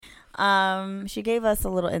She gave us a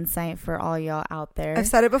little insight for all y'all out there. I've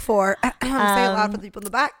said it before. I'm saying it loud for the people in the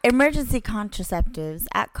back. Emergency contraceptives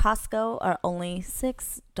at Costco are only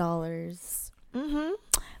 $6. Mm-hmm.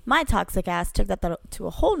 My toxic ass took that to a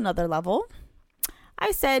whole nother level.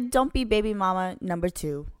 I said, don't be baby mama number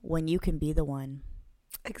 2 when you can be the one.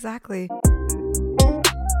 Exactly.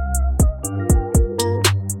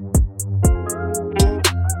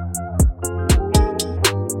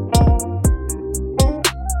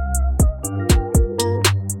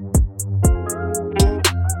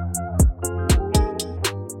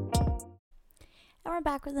 And we're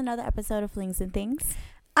back with another episode of Flings and Things.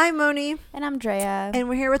 I'm Moni. And I'm Drea. And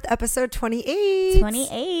we're here with episode 28.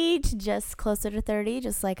 28, just closer to 30,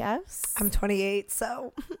 just like us. I'm 28,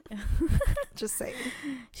 so just saying.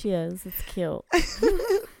 She is. It's cute.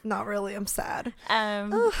 Not really. I'm sad. I'm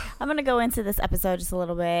going to go into this episode just a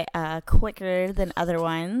little bit quicker than other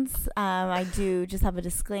ones. I do just have a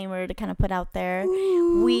disclaimer to kind of put out there.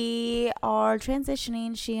 Ooh. We are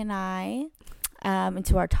transitioning, she and I,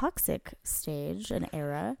 into our toxic stage and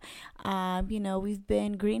era. We've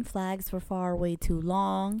been green flags for far way too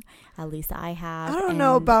long. At least I have. I don't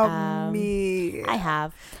know about me. I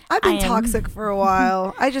have. I've been toxic for a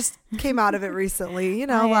while. I just came out of it recently,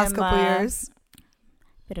 last couple years.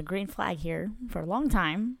 Been a green flag here for a long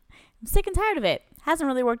time. I'm sick and tired of it. Hasn't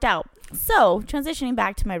really worked out. So transitioning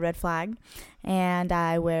back to my red flag, and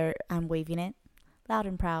I'm waving it loud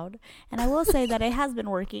and proud. And I will say that it has been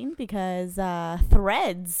working because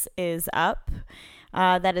Threads is up.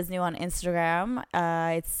 That is new on Instagram.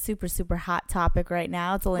 It's super, super hot topic right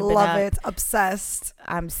now. It's only been Love it. Obsessed.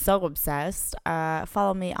 I'm so obsessed.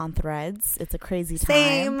 Follow me on Threads. It's a crazy time.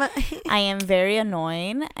 Same. I am very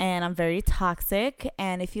annoying and I'm very toxic.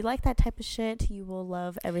 And if you like that type of shit, you will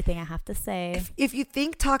love everything I have to say. If you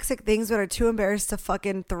think toxic things but are too embarrassed to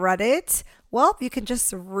fucking thread it, well, you can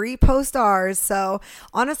just repost ours. So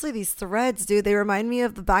honestly, these threads, dude, they remind me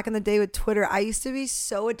of the back in the day with Twitter. I used to be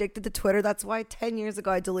so addicted to Twitter. That's why 10 years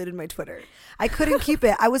ago I deleted my Twitter. I couldn't keep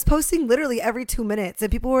it. I was posting literally every 2 minutes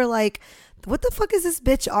and people were like, what the fuck is this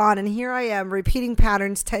bitch on? And here I am repeating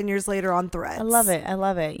patterns 10 years later on Threads. I love it.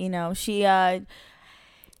 She had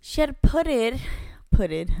threaded.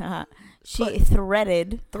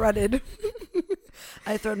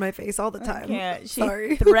 I thread my face all the time. She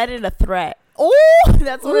Sorry. threaded a threat. Oh,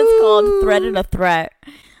 that's what it's called. Threaded a threat.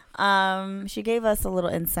 She gave us a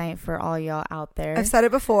little insight for all y'all out there. I've said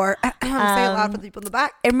it before. I'm saying it loud for the people in the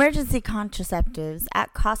back. Emergency contraceptives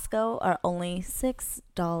at Costco are only $6.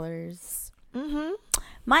 Mm-hmm.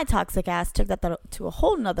 My toxic ass took that to a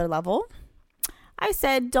whole nother level. I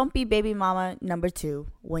said, don't be baby mama number 2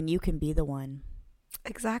 when you can be the one.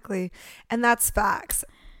 Exactly. And that's facts.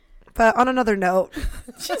 But on another note,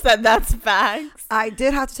 she said that's facts. I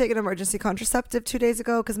did have to take an emergency contraceptive 2 days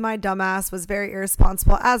ago because my dumbass was very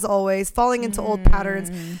irresponsible, as always, falling into old patterns.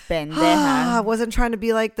 I wasn't trying to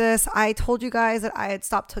be like this. I told you guys that I had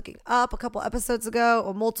stopped hooking up a couple episodes ago,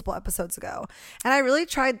 or multiple episodes ago. And I really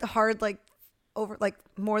tried hard, over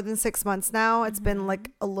more than 6 months now. It's been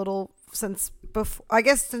a little since before, I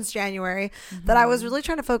guess since January, that I was really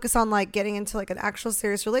trying to focus on getting into an actual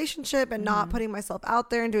serious relationship and not putting myself out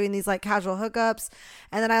there and doing these casual hookups.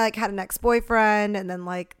 And then I had an ex-boyfriend, and then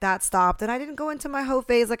that stopped, and I didn't go into my hoe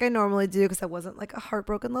phase like I normally do because I wasn't a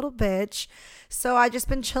heartbroken little bitch. So I just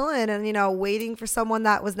been chilling and waiting for someone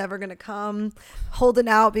that was never gonna come, holding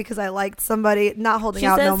out because I liked somebody, not holding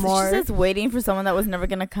out no more. She says waiting for someone that was never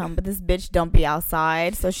gonna come, but this bitch don't be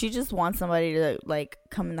outside, so she just wants somebody to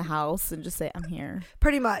come in the house and just say I'm here.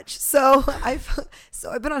 Pretty much. So I've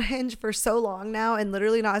been on Hinge for so long now, and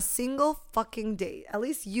literally not a single fucking date. At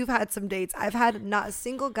least you've had some dates. I've had not a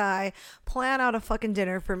single guy plan out a fucking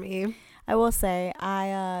dinner for me. I will say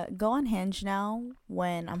I go on Hinge now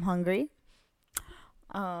when I'm hungry.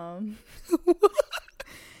 Yeah,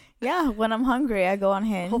 when I'm hungry, I go on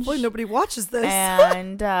Hinge. Hopefully nobody watches this.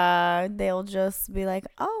 And they'll just be like,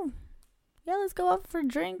 oh, yeah, let's go out for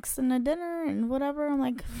drinks and a dinner and whatever. I'm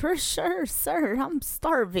like, for sure, sir. I'm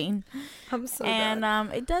starving. I'm so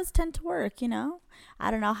And it does tend to work, I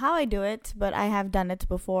don't know how I do it, but I have done it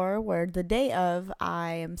before where the day of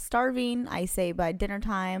I am starving, I say by dinner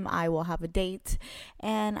time I will have a date,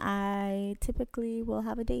 and I typically will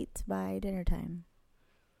have a date by dinner time.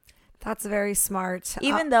 That's very smart.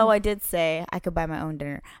 Even though I did say I could buy my own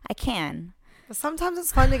dinner. I can. Sometimes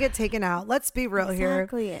it's fun to get taken out. Let's be real here.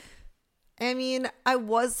 Exactly. I mean,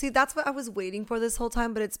 that's what I was waiting for this whole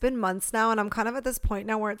time, but it's been months now, and I'm kind of at this point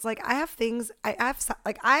now where it's like, I have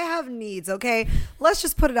needs, okay? Let's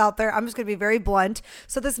just put it out there. I'm just going to be very blunt.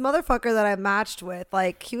 So this motherfucker that I matched with,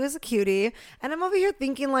 like, he was a cutie, and I'm over here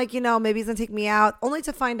thinking, like, maybe he's going to take me out, only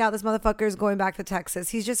to find out this motherfucker is going back to Texas.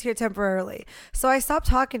 He's just here temporarily. So I stopped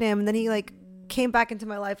talking to him, and then he, like, came back into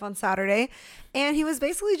my life on Saturday, and he was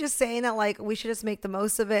basically just saying that, like, we should just make the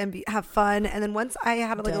most of it and have fun. And then once I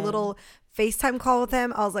had, like, a little FaceTime call with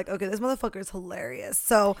him, I was like, okay, this motherfucker is hilarious.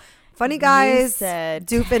 So funny guys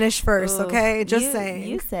do finish first. Okay, just saying.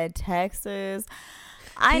 You said Texas.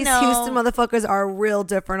 These know Houston motherfuckers are real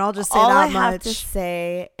different. I'll just say all that I much. have to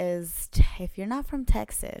say is, if you're not from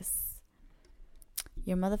Texas,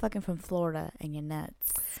 you're motherfucking from Florida and you're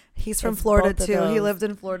nuts. He's from Florida too. He lived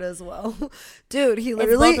in Florida as well. Dude, he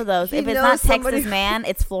literally... It's both of those. If it's not Texas man,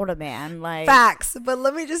 it's Florida man. Like, facts. But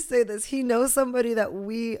let me just say this. He knows somebody that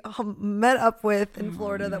we met up with in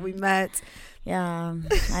Florida that we met. Yeah,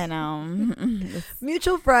 I know.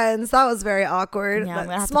 Mutual friends. That was very awkward.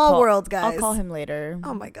 Yeah, small world, guys. I'll call him later.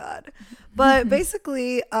 Oh my God. But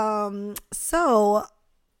basically, so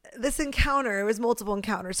this encounter, it was multiple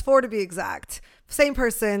encounters, 4 to be exact. Same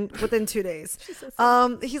person within 2 days.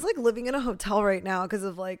 He's like living in a hotel right now because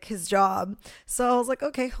of like his job. So I was like,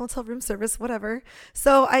 okay, hotel room service, whatever.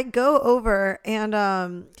 So I go over and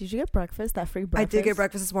did you get breakfast? That free breakfast? I did get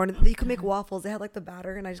breakfast this morning. You could make waffles. They had like the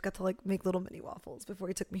batter, and I just got to like make little mini waffles before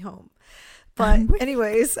he took me home. But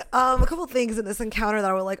anyways, a couple things in this encounter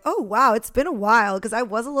that I was like, oh wow, it's been a while, because I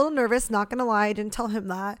was a little nervous, not gonna lie. I didn't tell him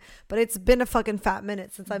that, but it's been a fucking fat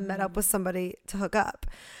minute since I met up with somebody to hook up.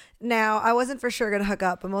 Now, I wasn't for sure going to hook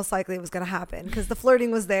up, but most likely it was going to happen because the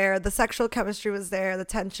flirting was there. The sexual chemistry was there. The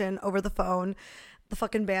tension over the phone, the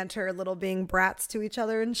fucking banter, little being brats to each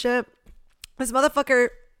other and shit. This motherfucker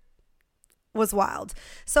was wild.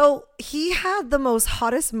 So he had the most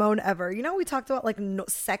hottest moan ever. We talked about like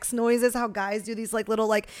sex noises, how guys do these like little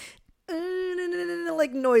like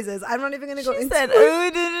noises. I'm not even going to go into it.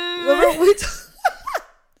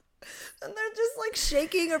 And they're just like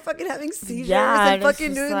shaking or fucking having seizures and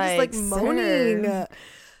fucking doing just like moaning.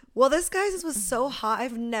 Well, this guy's was so hot.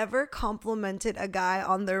 I've never complimented a guy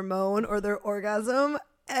on their moan or their orgasm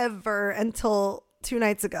ever until 2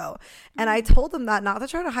 nights ago. And I told him that not to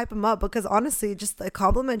try to hype him up, because honestly, just the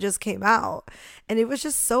compliment just came out. And it was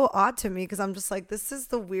just so odd to me, because I'm just like, this is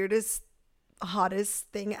the weirdest, hottest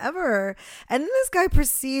thing ever. And then this guy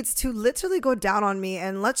proceeds to literally go down on me,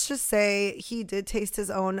 and let's just say he did taste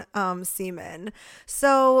his own semen.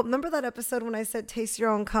 So remember that episode when I said taste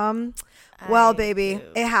your own cum? Well, baby,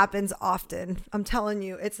 it happens often. I'm telling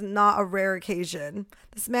you, it's not a rare occasion.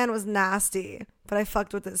 This man was nasty, but I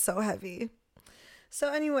fucked with it so heavy.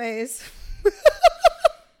 So anyways,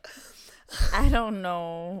 I don't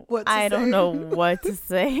know what to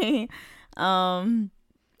say.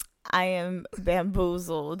 I am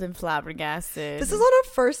bamboozled and flabbergasted. This is on our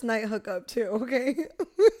first night hookup too, okay?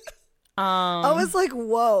 I was like,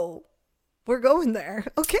 whoa, we're going there.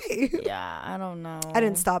 Okay. Yeah, I don't know. I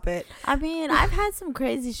didn't stop it. I mean, I've had some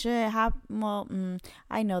crazy shit happen. Well,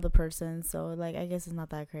 I know the person, so like, I guess it's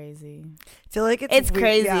not that crazy. I feel like it's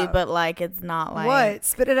crazy, yeah. But like, it's not like... What?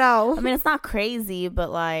 Spit it out. I mean, it's not crazy, but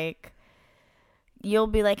like, you'll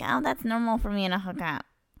be like, oh, that's normal for me in a hookup.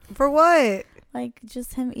 For what? Like,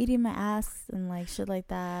 just him eating my ass and like shit like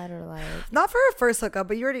that, or like... Not for a first hookup,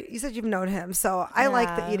 but you said you've known him, so I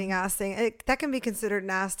like the eating ass thing. That can be considered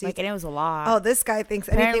nasty. Like, and it was a lot. Oh, this guy thinks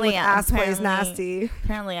anything with ass play is nasty.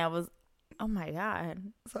 Apparently I was... Oh my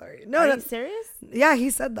God. Sorry. No, are you serious? Yeah,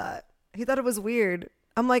 he said that. He thought it was weird.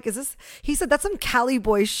 I'm like, is this... He said, that's some Cali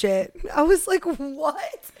boy shit. I was like,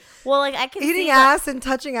 what? Well, like, I can eating ass and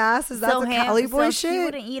touching ass, is that some Cali boy shit? He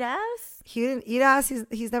wouldn't eat ass? He didn't eat ass.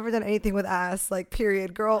 He's never done anything with ass, like,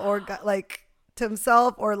 period. Girl or like to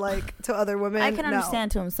himself or like to other women. I can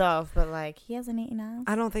understand to himself, but like, he hasn't eaten ass?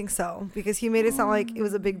 I don't think so, because he made it sound like it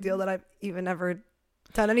was a big deal that I've even ever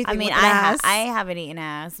done anything with ass. I haven't eaten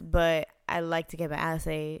ass, but I like to get my ass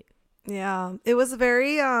ate. Yeah, it was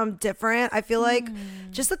very different. I feel like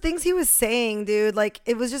just the things he was saying, dude, like,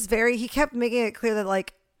 it was just very... He kept making it clear that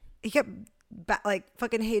like he kept like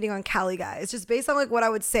fucking hating on Cali guys, just based on like what I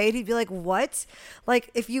would say. He'd be like, what?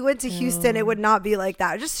 Like, if you went to Houston, it would not be like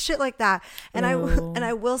that, just shit like that. And I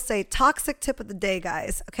will say, toxic tip of the day,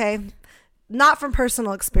 guys, okay? Not from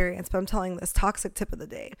personal experience, but I'm telling this toxic tip of the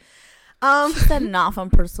day. She said not from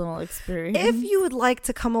personal experience. If you would like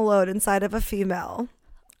to come alone inside of a female,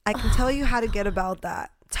 I can tell you how to get about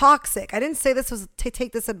that. Toxic. I didn't say this was to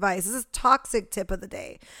take this advice. This is toxic tip of the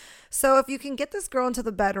day. So if you can get this girl into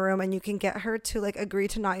the bedroom and you can get her to like agree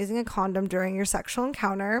to not using a condom during your sexual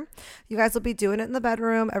encounter, you guys will be doing it in the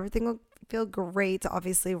bedroom. Everything will feel great.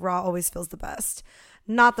 Obviously, raw always feels the best.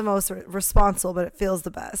 Not the most responsible, but it feels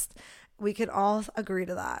the best. We can all agree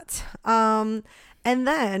to that. And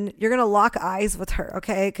then you're going to lock eyes with her,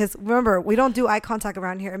 okay? Because remember, we don't do eye contact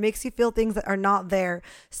around here. It makes you feel things that are not there.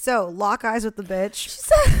 So lock eyes with the bitch.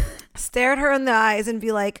 Stare at her in the eyes and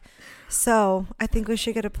be like, so I think we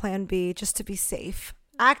should get a plan B just to be safe.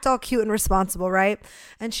 Act all cute and responsible, right?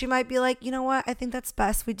 And she might be like, you know what? I think that's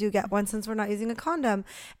best we do get one since we're not using a condom.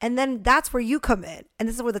 And then that's where you come in. And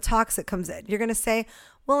this is where the toxic comes in. You're going to say,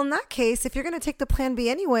 well, in that case, if you're going to take the plan B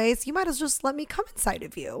anyways, you might as well just let me come inside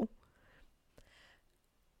of you.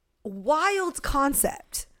 Wild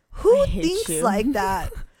concept. Who thinks like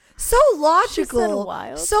that? So logical.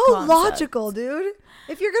 So concept. Logical, dude.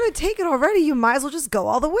 If you're going to take it already, you might as well just go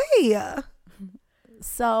all the way.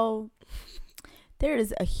 So there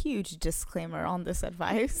is a huge disclaimer on this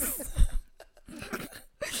advice.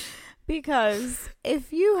 Because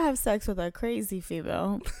if you have sex with a crazy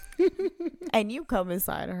female and you come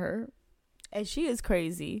inside of her and she is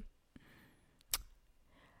crazy,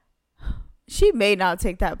 she may not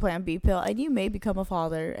take that plan B pill and you may become a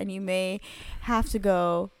father and you may have to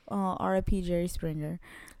go R.I.P. Jerry Springer.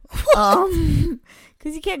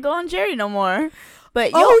 Because you can't go on Jerry no more.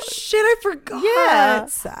 But shit, I forgot. Yeah,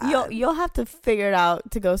 sad. You'll have to figure it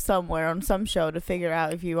out to go somewhere on some show to figure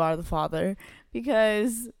out if you are the father,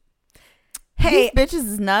 because hey, these bitches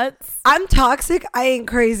is nuts. I'm toxic. I ain't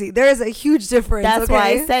crazy. There is a huge difference. That's why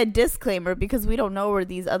I said disclaimer, because we don't know where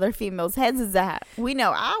these other females' heads is at. We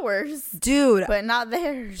know ours, dude, but not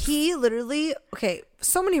theirs. He literally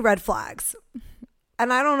so many red flags.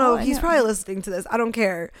 And I don't know, he's probably listening to this. I don't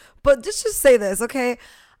care. But just say this, okay?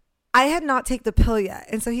 I had not taken the pill yet.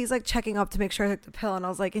 And so he's like checking up to make sure I took the pill. And I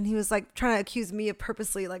was like, and he was like trying to accuse me of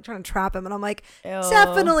purposely like trying to trap him. And I'm like, ew.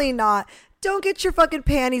 Definitely not. Don't get your fucking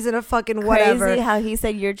panties in a fucking whatever. Crazy how he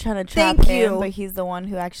said you're trying to trap him, but he's the one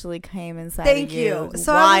who actually came inside of you. Thank you.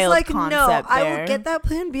 So I was like, no, I will get that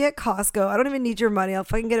plan B at Costco. I don't even need your money. I'll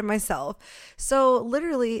fucking get it myself. So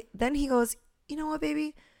literally, then he goes, you know what,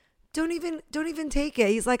 baby? Don't even take it.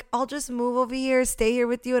 He's like, I'll just move over here, stay here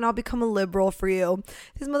with you, and I'll become a liberal for you.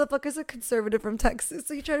 This motherfucker's a conservative from Texas,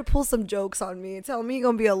 so he tried to pull some jokes on me, tell me he's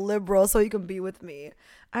gonna be a liberal so he can be with me.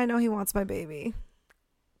 I know he wants my baby.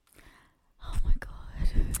 Oh my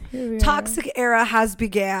god. Toxic era has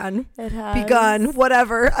begun. It has begun.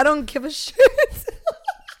 Whatever. I don't give a shit.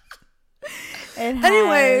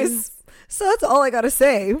 Anyways, so that's all I gotta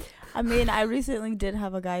say. I mean, I recently did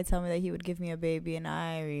have a guy tell me that he would give me a baby, and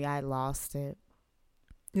I lost it.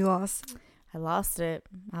 You lost? I lost it.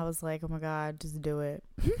 I was like, oh my god, just do it.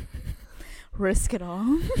 Risk it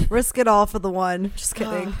all. Risk it all for the one. Just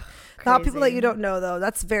kidding. Not people that you don't know, though.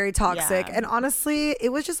 That's very toxic. Yeah. And honestly,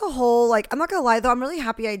 it was just a whole, like, I'm not gonna lie, though, I'm really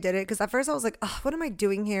happy I did it, because at first I was like, what am I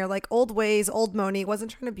doing here? Like, old ways, old Moni. Wasn't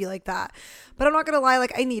trying to be like that. But I'm not gonna lie,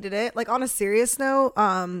 like, I needed it. Like, on a serious note,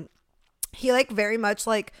 he, like, very much,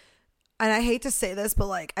 like, and I hate to say this, but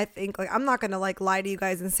like, I think like, I'm not going to like lie to you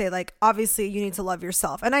guys and say like, obviously you need to love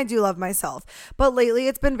yourself. And I do love myself, but lately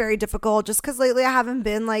it's been very difficult just because lately I haven't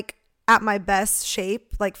been like at my best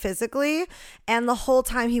shape, like physically. And the whole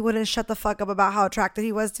time he wouldn't shut the fuck up about how attracted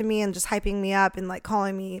he was to me and just hyping me up and like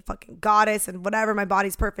calling me fucking goddess and whatever. My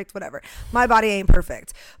body's perfect, whatever. My body ain't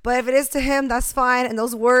perfect, but if it is to him, that's fine. And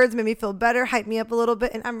those words made me feel better, hype me up a little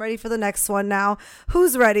bit. And I'm ready for the next one now.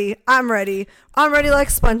 Who's ready? I'm ready. I'm ready like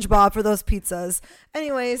SpongeBob for those pizzas.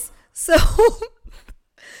 Anyways, so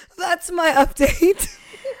that's my update.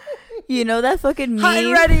 You know that fucking meme?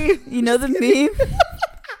 I'm ready. You know the meme?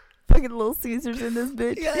 Fucking Little Caesars in this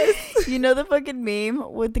bitch. Yes. You know the fucking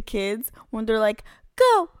meme with the kids when they're like,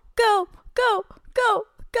 go, go, go, go,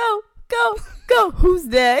 go, go, go. Who's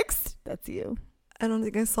next? That's you. I don't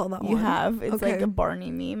think I saw that one. You have. It's like a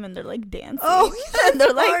Barney meme and they're like dancing. Oh, yes, and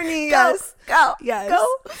they're like, Barney, go, yes. go, yes.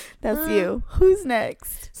 go. That's you. Who's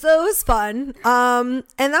next? So it was fun. And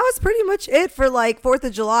that was pretty much it for like 4th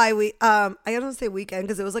of July. I don't say weekend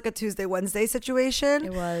because it was like a Tuesday, Wednesday situation.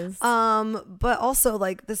 It was. But also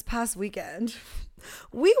like this past weekend,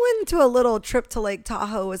 we went to a little trip to Lake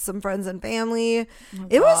Tahoe with some friends and family.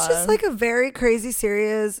 It was just like a very crazy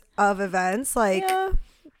series of events. Like, yeah.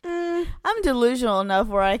 I'm delusional enough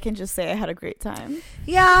where I can just say I had a great time.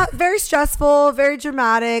 Yeah, very stressful, very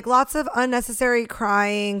dramatic, lots of unnecessary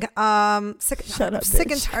crying. Sick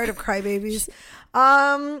and tired of crybabies.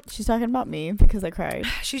 She's talking about me because I cried.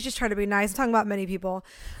 She's just trying to be nice. I'm talking about many people.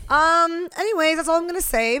 Anyways, that's all I'm gonna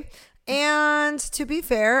say. And to be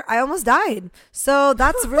fair, I almost died. So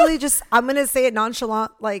that's really just, I'm going to say it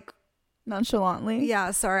nonchalantly.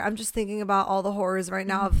 Yeah, sorry. I'm just thinking about all the horrors right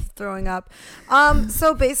now of throwing up.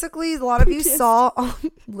 So basically, a lot of you saw,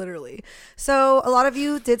 literally. So a lot of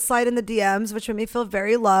you did slide in the DMs, which made me feel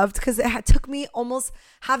very loved because took me almost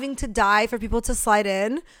having to die for people to slide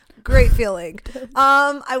in. Great feeling.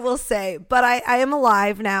 I will say, but I am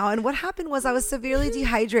alive now. And what happened was I was severely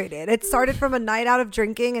dehydrated. It started from a night out of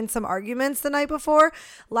drinking and some arguments the night before.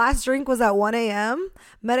 Last drink was at 1 a.m.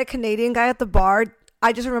 Met a Canadian guy at the bar.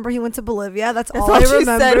 I just remember he went to Bolivia. That's all I remember. She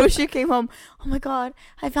said when she came home. Oh my God,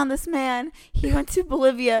 I found this man. He went to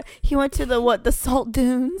Bolivia. He went to the salt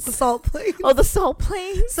dunes. The salt plains. Oh, the salt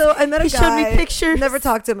plains. So I met a guy. He showed me pictures. Never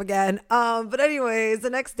talked to him again. But anyways, the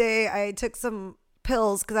next day I took some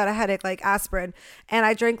pills because I had a headache, like aspirin, and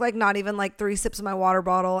I drank like not even like 3 sips of my water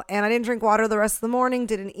bottle, and I didn't drink water the rest of the morning.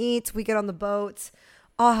 Didn't eat. We get on the boat.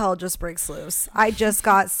 All hell just breaks loose. I just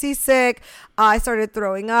got seasick. I started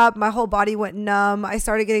throwing up. My whole body went numb. I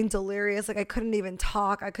started getting delirious. Like I couldn't even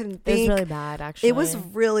talk. I couldn't think. It was really bad, actually. It was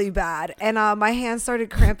really bad. And my hands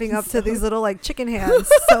started cramping up to these little like chicken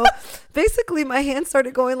hands. So basically my hands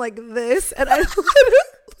started going like this. And I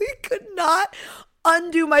literally could not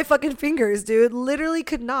undo my fucking fingers, dude. Literally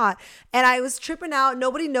could not. And I was tripping out.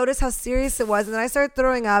 Nobody noticed how serious it was. And then I started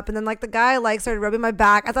throwing up. And then like the guy like started rubbing my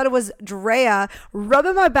back. I thought it was Drea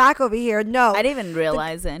rubbing my back over here. No, I didn't even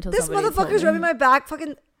realize it until this motherfucker's rubbing my back.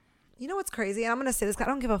 Fucking, you know what's crazy? And I'm gonna say this. I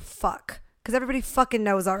don't give a fuck. Because everybody fucking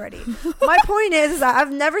knows already. My point is that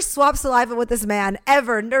I've never swapped saliva with this man,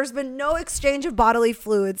 ever. There's been no exchange of bodily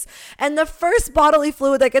fluids. And the first bodily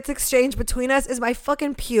fluid that gets exchanged between us is my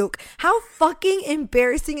fucking puke. How fucking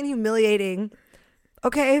embarrassing and humiliating.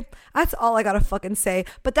 Okay? That's all I gotta fucking say.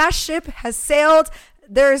 But that ship has sailed.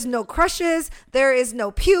 There is no crushes. There is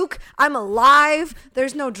no puke. I'm alive.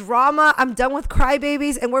 There's no drama. I'm done with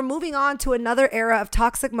crybabies. And we're moving on to another era of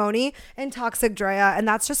toxic Moni and toxic Drea. And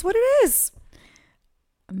that's just what it is.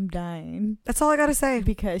 I'm dying. That's all I got to say.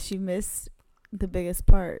 Because you missed the biggest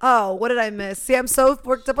part. Oh, what did I miss? See, I'm so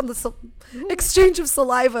worked up on the exchange of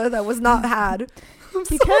saliva that was not had.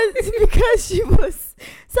 Because she was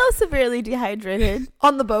so severely dehydrated.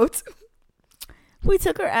 On the boat. We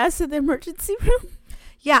took her ass to the emergency room.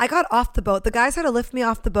 Yeah, I got off the boat. The guys had to lift me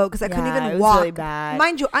off the boat because I couldn't even walk. It was really bad.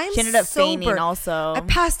 Mind you, I am sober. She ended up fainting also. I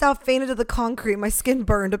passed out, fainted to the concrete. My skin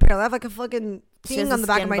burned, apparently. I have like a fucking thing on the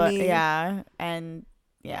back of my knee. Yeah, and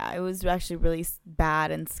yeah, it was actually really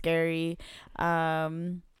bad and scary.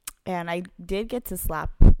 And I did get to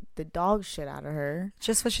slap the dog shit out of her.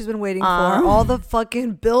 Just what she's been waiting for. All the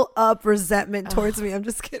fucking built up resentment towards me. I'm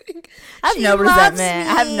just kidding. I have no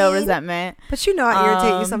resentment. But you know I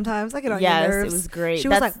irritate you sometimes. I get on your nerves. Yes, it was great. She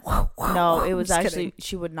was like, whoa, whoa. No, it was I'm actually,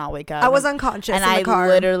 she would not wake up. I was unconscious and in the car. I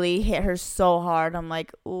literally hit her so hard. I'm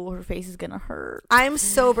like, oh, her face is going to hurt. I'm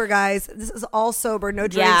sober, guys. This is all sober. No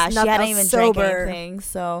drinks, yeah, nothing. She hadn't even sober. drank anything.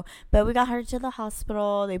 So, but we got her to the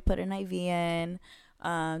hospital. They put an IV in.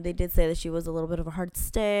 They did say that she was a little bit of a hard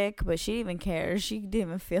stick, but she didn't even care. She didn't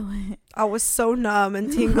even feel it. I was so numb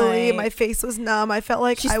and tingly. Right. My face was numb. I felt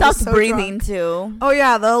like she I stopped was so breathing drunk. too. Oh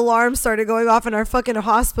yeah, the alarm started going off in our fucking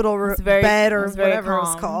hospital bed or whatever it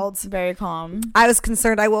was called. It's very calm. I was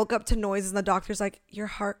concerned. I woke up to noises, and the doctor's like, "Your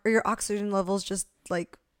heart or your oxygen levels just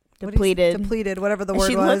like depleted, whatever the word was."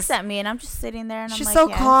 She looks at me, and I'm just sitting there, and she's I'm so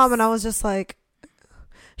like, calm, and I was just like,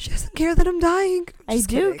 "She doesn't care that I'm dying." I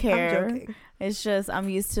do care. I'm joking. It's just I'm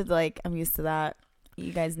used to that.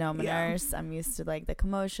 You guys know I'm a nurse. I'm used to like the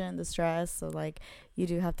commotion, the stress. So like you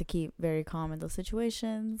do have to keep very calm in those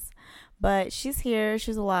situations. But she's here.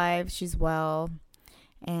 She's alive. She's well.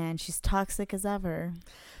 And she's toxic as ever.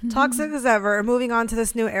 Toxic as ever. Moving on to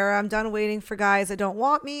this new era. I'm done waiting for guys that don't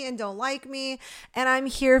want me and don't like me. And I'm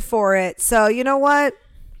here for it. So you know what?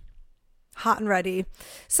 Hot and ready.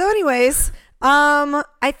 So anyways,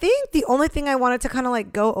 I think the only thing I wanted to kind of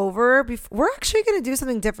like go over we're actually going to do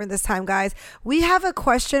something different this time, guys. We have a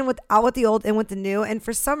question with out with the old, in with the new. And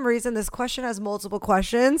for some reason, this question has multiple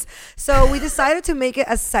questions. So we decided to make it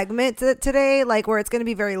a segment today, like where it's going to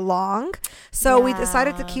be very long. So we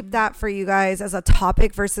decided to keep that for you guys as a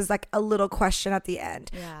topic versus like a little question at the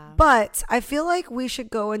end. Yeah. But I feel like we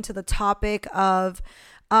should go into the topic of,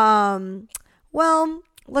 well,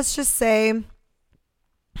 let's just say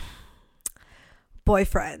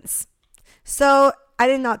boyfriends. So I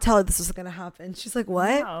did not tell her this was going to happen. She's like,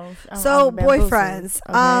 what? No, so boyfriends,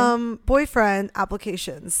 okay. Boyfriend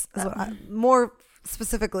applications is what more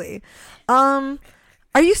specifically. Are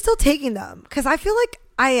you still taking them? Because I feel like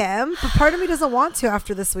I am, but part of me doesn't want to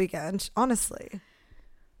after this weekend, honestly.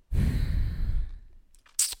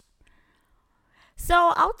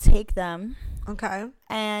 So I'll take them. Okay.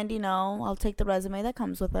 And, I'll take the resume that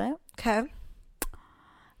comes with it. Okay.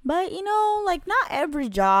 But, like, not every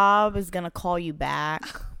job is going to call you back.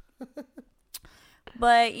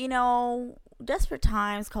 But, desperate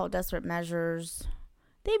times call desperate measures.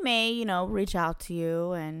 They may, reach out to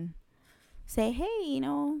you and say, hey,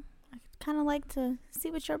 I kind of like to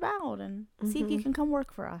see what you're about and see if you can come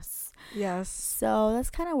work for us. Yes. So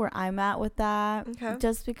that's kind of where I'm at with that. Okay.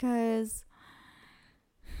 Just because,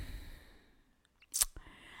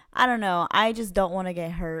 I don't know, I just don't want to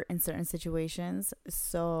get hurt in certain situations.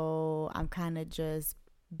 So I'm kind of just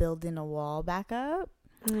building a wall back up.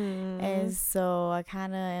 And so I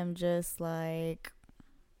kind of am just like,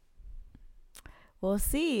 we'll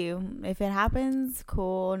see. If it happens,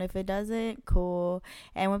 cool. And if it doesn't, cool.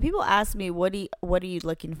 And when people ask me, what are you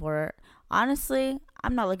looking for? Honestly,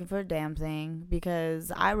 I'm not looking for a damn thing,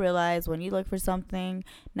 because I realize when you look for something,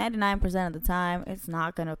 99% of the time, it's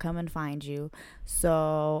not going to come and find you.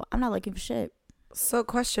 So I'm not looking for shit. So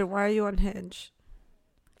question, why are you on Hinge?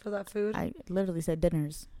 For that food? I literally said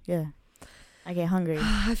dinners. Yeah. I get hungry.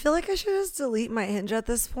 I feel like I should just delete my Hinge at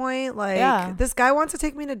this point. Like, this guy wants to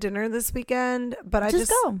take me to dinner this weekend, but I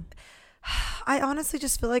just go. I honestly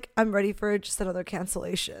just feel like I'm ready for just another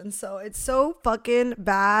cancellation. So it's so fucking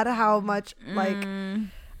bad how much, like,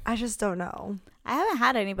 I just don't know. I haven't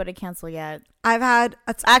had anybody cancel yet. I've had,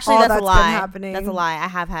 that's a lie. That's a lie. I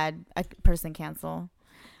have had a person cancel,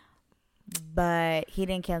 but he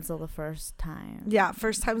didn't cancel the first time. Yeah,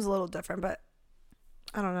 first time's a little different, but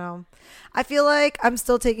I don't know. I feel like I'm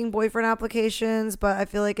still taking boyfriend applications, but I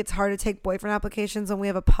feel like it's hard to take boyfriend applications when we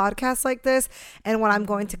have a podcast like this and when I'm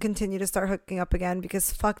going to continue to start hooking up again,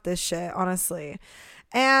 because fuck this shit, honestly.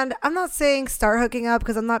 And I'm not saying start hooking up,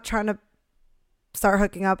 because I'm not trying to start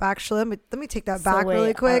hooking up, actually. Let me take that back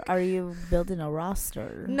really quick. Are you building a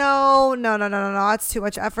roster? No. It's too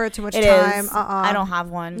much effort, too much time. I don't have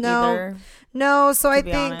one either. No, so I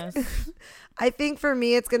think I think for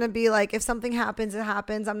me, it's going to be like, if something happens, it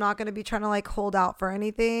happens. I'm not going to be trying to like hold out for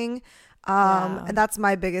anything. And that's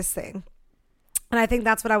my biggest thing. And I think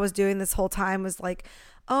that's what I was doing this whole time, was like,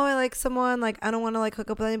 oh, I like someone, like, I don't want to like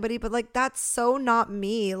hook up with anybody, but like, that's so not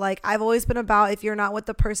me. Like, I've always been about, if you're not with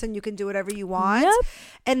the person, you can do whatever you want. Yep.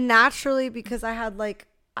 And naturally, because I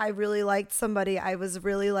really liked somebody, I was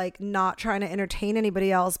really like not trying to entertain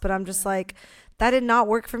anybody else, but I'm just like, that did not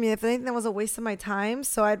work for me. If anything, that was a waste of my time.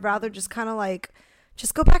 So I'd rather just kind of like,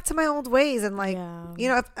 just go back to my old ways. And like,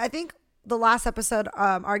 I think the last episode,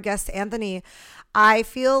 our guest Anthony, I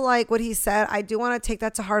feel like what he said, I do want to take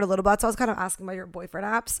that to heart a little bit. So I was kind of asking about your boyfriend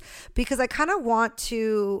apps, because I kind of want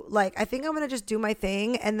to, like, I think I'm going to just do my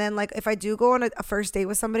thing. And then like, if I do go on a first date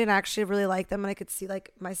with somebody and I actually really like them and I could see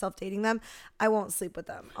like myself dating them, I won't sleep with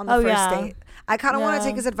them on the first date. I kind of want to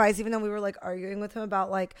take his advice, even though we were like arguing with him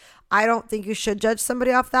about like, I don't think you should judge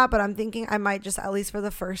somebody off that, but I'm thinking I might just, at least for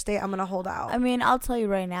the first date, I'm going to hold out. I mean, I'll tell you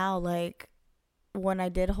right now, like, when I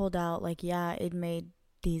did hold out, like, it made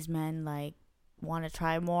these men like want to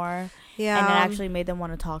try more. Yeah. And it actually made them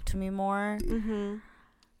want to talk to me more. Mm-hmm.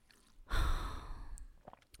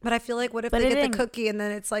 But I feel like, what if they get the cookie and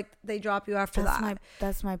then it's like they drop you after that?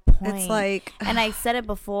 That's my point. It's like, and I said it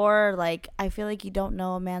before, like, I feel like you don't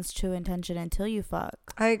know a man's true intention until you fuck.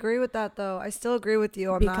 I agree with that, though. I still agree with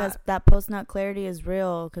you on that. Because that post-nut clarity is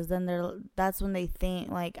real, because then that's when they think,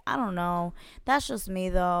 like, I don't know. That's just me,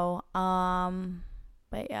 though.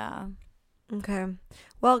 But yeah. Okay.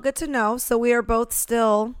 Well, good to know. So we are both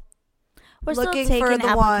still looking still for the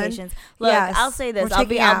applications. One. Look, yes, I'll say this.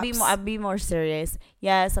 I'll be more serious.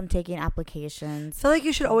 Yes, I'm taking applications. I feel like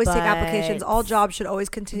you should always take applications. All jobs should always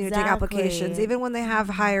continue to take applications, even when they have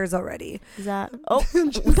hires already. That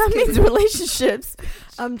means relationships.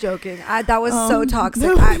 I'm joking. That was so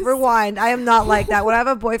toxic. Rewind. I am not like that. When I have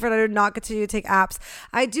a boyfriend, I do not continue to take apps.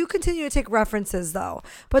 I do continue to take references, though.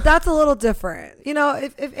 But that's a little different. You know,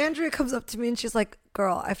 if Andrea comes up to me and she's like,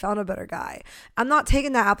 girl, I found a better guy, I'm not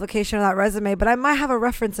taking that application or that resume, but I might have a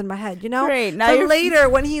reference in my head, you know? Great. Now later,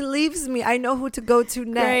 when he leaves me, I know who to go to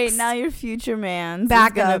next. Great. Now your future man's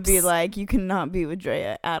gonna be like, you cannot be with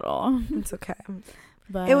Drea at all. It's okay.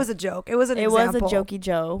 But it was a joke. It was an example. It was a jokey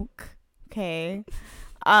joke. Okay.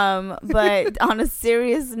 But on a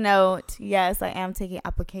serious note, yes, I am taking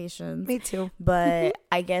applications. Me too. But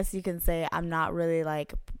I guess you can say I'm not really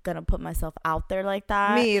like gonna put myself out there like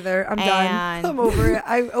that. Me either. I'm done. I'm over it.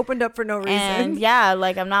 I opened up for no reason. And yeah,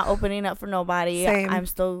 like, I'm not opening up for nobody. Same.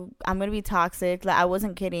 I'm gonna be toxic. Like, I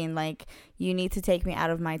wasn't kidding. Like, you need to take me out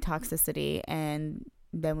of my toxicity and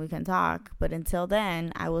then we can talk. But until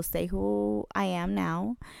then, I will stay who I am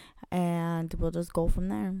now and we'll just go from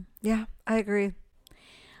there. Yeah, I agree.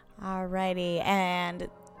 Alrighty, and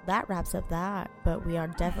that wraps up that. But we are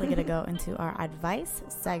definitely going to go into our advice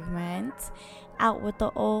segment. Out with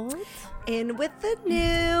the old. In with the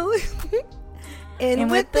new. In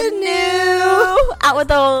with the new. Out with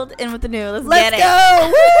the old. In with the new. Let's get it.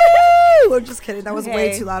 Let's go. I'm just kidding. That was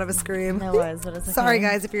way too loud of a scream. That was. But it's okay. Sorry,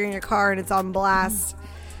 guys, if you're in your car and it's on blast.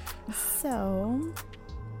 So,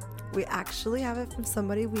 we actually have it from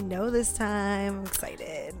somebody we know this time. I'm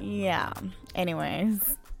excited. Yeah.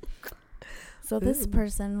 Anyways. So this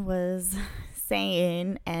person was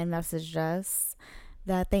saying and messaged us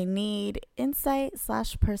that they need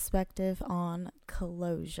insight/perspective on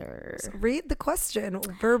closure. So read the question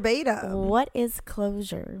verbatim. What is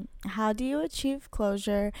closure? How do you achieve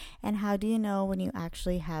closure? And how do you know when you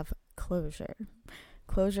actually have closure?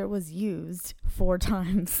 Closure was used 4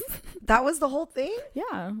 times. That was the whole thing?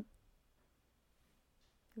 Yeah.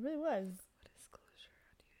 It really was. What is closure?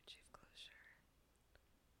 How do you achieve closure?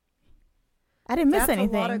 I didn't miss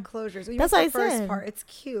anything. That's a lot of closures. So that's what I the first said. Part. It's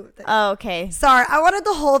cute. Oh, okay. Sorry, I wanted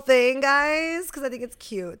the whole thing, guys, because I think it's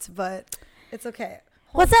cute, but it's okay.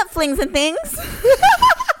 What's up, flings and things?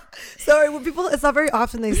 Sorry, when people, it's not very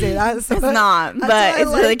often they say that. So it's not, but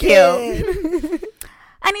it's really cute.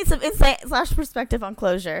 I need some insight/perspective on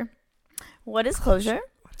closure. What is closure?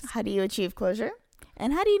 How do you achieve closure?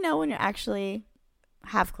 And how do you know when you're actually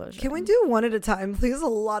have closure? Can we do one at a time, please? A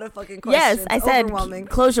lot of fucking questions. Yes, I said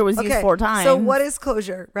closure was used 4 times. So what is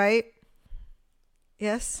closure, right?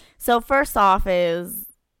 Yes. So first off is...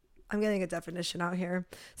 I'm getting a definition out here.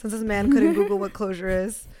 Since this man couldn't Google what closure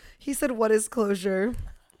is. He said, what is closure?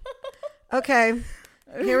 Okay,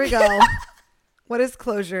 here we go. What is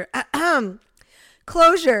closure?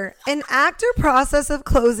 Closure, an act or process of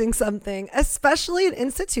closing something, especially an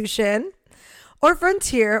institution or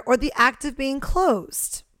frontier, or the act of being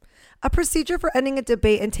closed. A procedure for ending a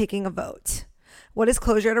debate and taking a vote. What is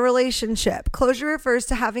closure in a relationship? Closure refers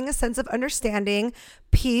to having a sense of understanding,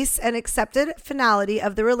 peace, and accepted finality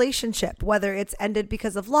of the relationship, whether it's ended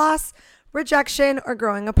because of loss, rejection, or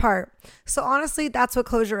growing apart. So honestly, that's what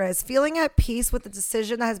closure is. Feeling at peace with the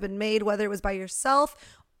decision that has been made, whether it was by yourself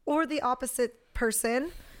or the opposite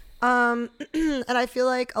person. And I feel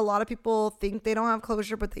like a lot of people think they don't have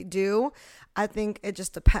closure, but they do. I think it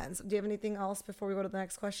just depends. Do you have anything else before we go to the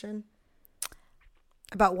next question?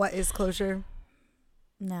 About what is closure?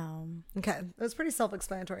 No. Okay. That was pretty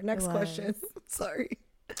self-explanatory. Next question. Sorry.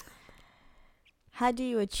 How do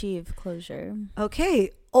you achieve closure?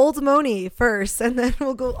 Okay. Old Moni first, and then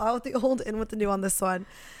we'll go out with the old, in with the new on this one.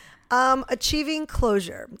 Achieving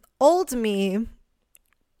closure. Old me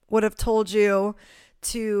would have told you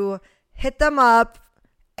to hit them up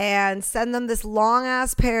and send them this long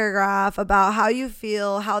ass paragraph about how you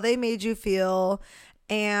feel, how they made you feel,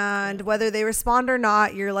 and whether they respond or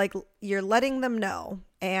not, you're letting them know,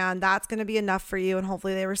 and that's going to be enough for you, and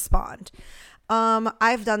hopefully they respond.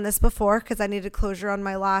 I've done this before because I needed closure on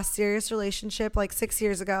my last serious relationship like 6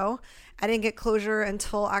 years ago. I didn't get closure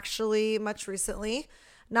until actually much recently.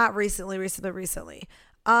 Not recently.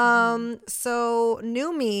 So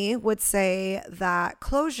new me would say that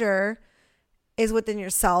closure is within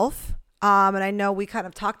yourself. And I know we kind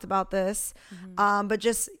of talked about this, but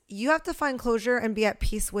just you have to find closure and be at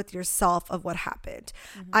peace with yourself of what happened.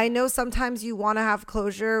 I know sometimes you want to have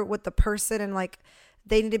closure with the person and like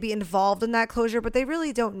they need to be involved in that closure, but they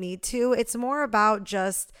really don't need to. It's more about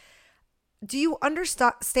just, do you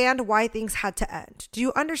understand why things had to end? Do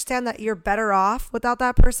you understand that you're better off without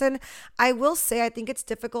that person? I will say, I think it's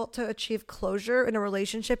difficult to achieve closure in a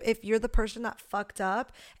relationship if you're the person that fucked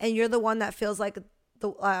up and you're the one that feels like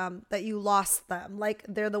that you lost them, like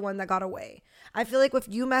they're the one that got away. I feel like if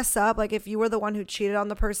you mess up, like if you were the one who cheated on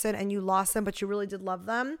the person and you lost them, but you really did love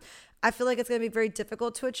them, I feel like it's going to be very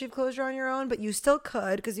difficult to achieve closure on your own, but you still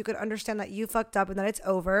could, because you could understand that you fucked up and that it's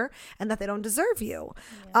over and that they don't deserve you.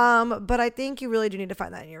 Yeah. But I think you really do need to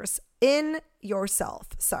find that in yourself.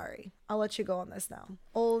 Sorry. I'll let you go on this now.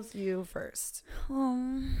 Old you first.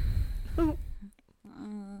 I'm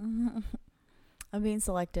being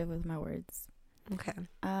selective with my words. Okay.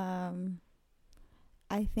 I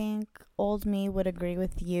think old me would agree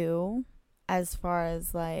with you as far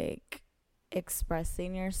as like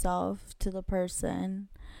expressing yourself to the person,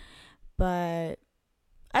 but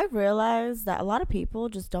I've realized that a lot of people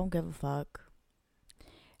just don't give a fuck.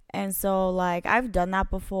 And so like I've done that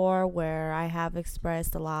before where I have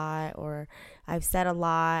expressed a lot or I've said a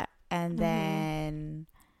lot and then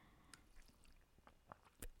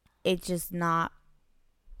it's just not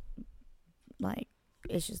like,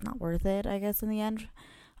 it's just not worth it, I guess, in the end.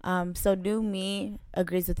 So new me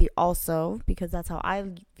agrees with you also, because that's how I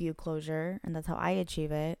view closure and that's how I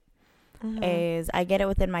achieve it. is I get it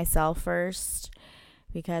within myself first,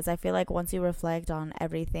 because I feel like once you reflect on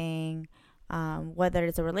everything, whether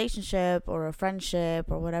it's a relationship or a friendship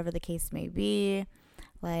or whatever the case may be,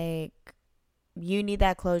 like, you need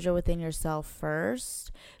that closure within yourself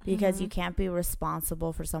first, because you can't be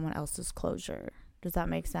responsible for someone else's closure. Does that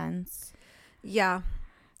make sense? Yeah.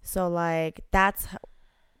 So, like,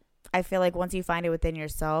 I feel like once you find it within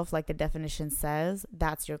yourself, like the definition says,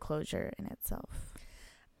 that's your closure in itself.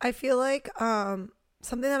 I feel like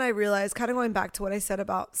something that I realized, kind of going back to what I said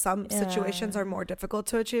about some situations are more difficult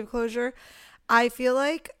to achieve closure. I feel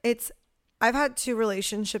like I've had 2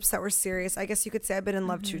 relationships that were serious. I guess you could say I've been in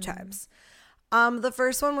love 2 times. The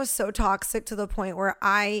first one was so toxic to the point where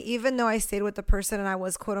even though I stayed with the person and I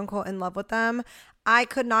was quote unquote in love with them, I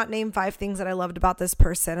could not name 5 things that I loved about this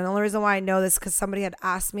person. And the only reason why I know this is because somebody had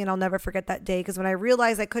asked me, and I'll never forget that day. Because when I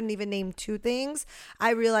realized I couldn't even name 2 things,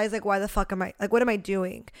 I realized, like, why the fuck am I, like, what am I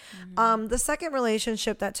doing? The second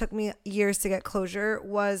relationship that took me years to get closure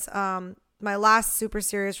was my last super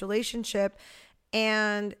serious relationship.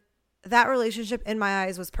 And that relationship in my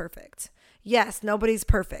eyes was perfect. Yes, nobody's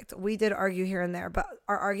perfect. We did argue here and there, but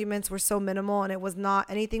our arguments were so minimal, and it was not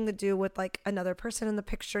anything to do with like another person in the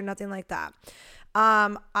picture, nothing like that.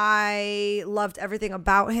 I loved everything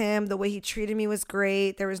about him. The way he treated me was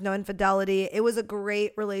great. There was no infidelity. It was a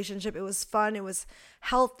great relationship. It was fun. It was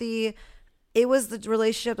healthy. It was the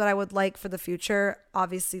relationship that I would like for the future.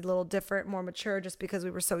 Obviously a little different, more mature, just because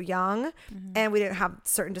we were so young and we didn't have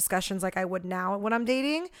certain discussions like I would now when I'm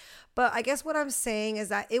dating. But I guess what I'm saying is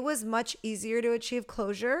that it was much easier to achieve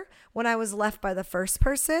closure when I was left by the first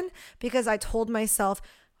person, because I told myself,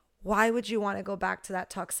 why would you want to go back to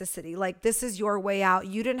that toxicity? Like, this is your way out.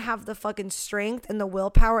 You didn't have the fucking strength and the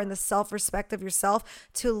willpower and the self-respect of yourself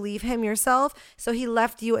to leave him yourself. So he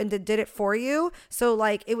left you and did it for you. So,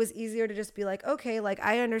 like, it was easier to just be like, okay, like,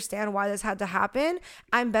 I understand why this had to happen.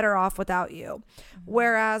 I'm better off without you.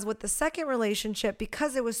 Whereas with the second relationship,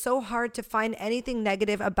 because it was so hard to find anything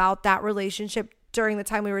negative about that relationship during the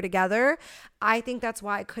time we were together, I think that's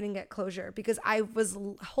why I couldn't get closure, because I was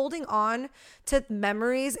holding on to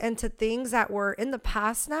memories and to things that were in the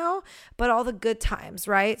past now, but all the good times,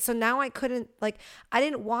 right? So now I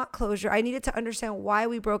didn't want closure. I needed to understand why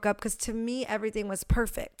we broke up, because to me, everything was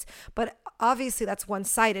perfect. But obviously that's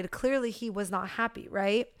one-sided. Clearly he was not happy,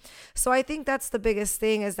 right? So I think that's the biggest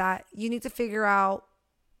thing, is that you need to figure out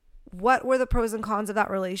what were the pros and cons of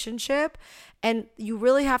that relationship. And you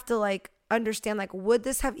really have to understand, would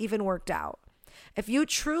this have even worked out? If you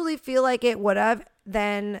truly feel like it would have,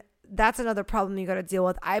 then that's another problem you got to deal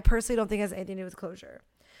with. I personally don't think it has anything to do with closure,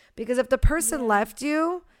 because if the person left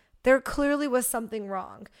you, there clearly was something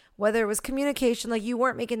wrong, whether it was communication, like you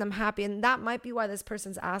weren't making them happy. And that might be why this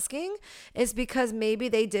person's asking, is because maybe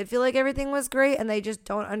they did feel like everything was great and they just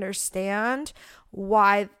don't understand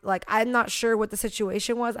why. Like, I'm not sure what the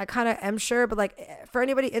situation was. I kind of am sure, but for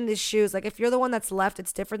anybody in these shoes, if you're the one that's left,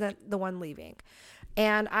 it's different than the one leaving.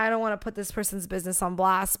 And I don't want to put this person's business on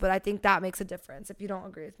blast, but I think that makes a difference if you don't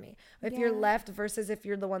agree with me. If you're left versus if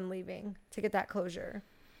you're the one leaving to get that closure.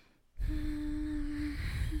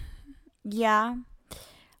 Yeah.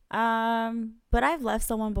 But I've left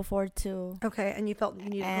someone before too. Okay, and you felt you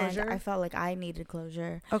needed closure? I felt like I needed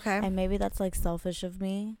closure. Okay. And maybe that's selfish of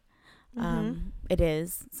me. It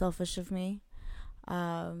is selfish of me.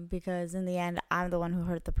 Because in the end, I'm the one who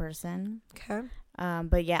hurt the person. Okay.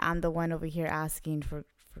 But yeah, I'm the one over here asking for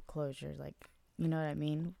closure. You know what I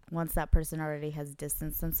mean? Once that person already has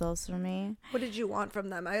distanced themselves from me. What did you want from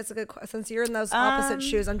them? I guess a good question. Since you're in those opposite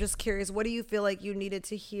shoes, I'm just curious. What do you feel like you needed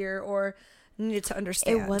to hear or needed to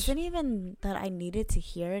understand? It wasn't even that I needed to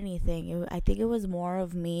hear anything. I think it was more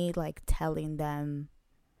of me telling them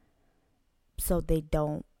so they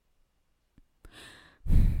don't.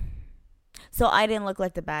 So I didn't look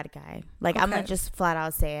like the bad guy. Okay. I'm gonna just flat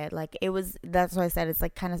out say it. That's why I said it's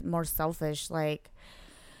kind of more selfish.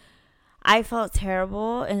 I felt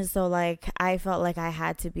terrible, and so I felt like I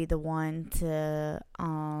had to be the one to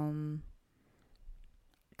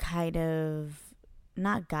kind of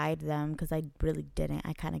not guide them, because I really didn't.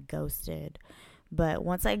 I kind of ghosted. But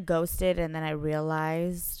once I ghosted and then I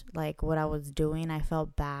realized what I was doing, I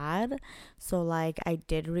felt bad. So I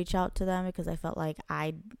did reach out to them, because I felt like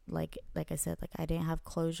I said, I didn't have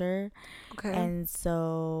closure. Okay. And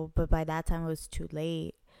so, but by that time it was too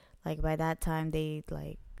late. By that time they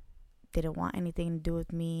didn't want anything to do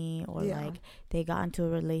with me, or they got into a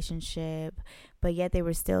relationship, but yet they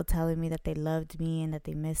were still telling me that they loved me and that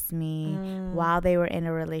they missed me while they were in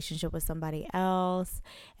a relationship with somebody else.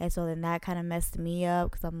 And so then that kind of messed me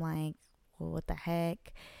up, because I'm like, well, what the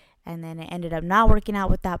heck? And then it ended up not working out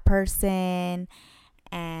with that person.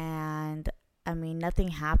 And I mean, nothing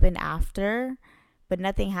happened after, but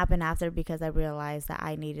nothing happened after because I realized that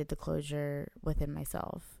I needed the closure within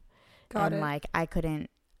myself. Got it. Like I couldn't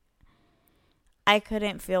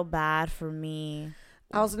feel bad for me.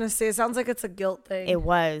 I was gonna say, it sounds like it's a guilt thing. It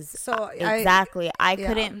was. So exactly. I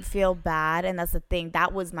couldn't feel bad, and that's the thing.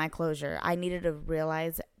 That was my closure. I needed to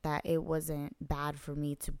realize that it wasn't bad for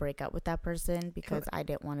me to break up with that person because I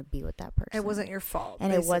didn't want to be with that person. It wasn't your fault. And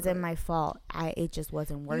basically. It wasn't my fault. It just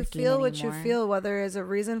wasn't working. You feel anymore. what you feel, whether there's a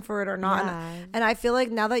reason for it or not. Yeah. And I feel like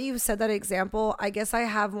now that you've said that example, I guess I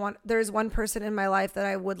have there's one person in my life that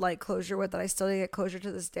I would like closure with, that I still get closure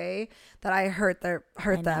to this day, that I hurt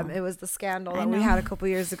them. It was the scandal that we had a couple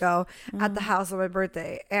years ago at the house on my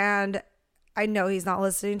birthday. And I know he's not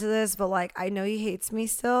listening to this, but like, I know he hates me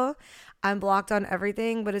still. I'm blocked on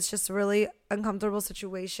everything, but it's just a really uncomfortable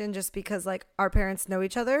situation just because like our parents know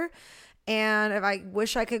each other. And if I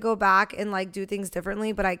wish I could go back and like do things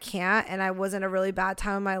differently, but I can't. And I was in a really bad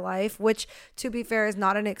time in my life, which to be fair is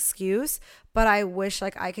not an excuse, but I wish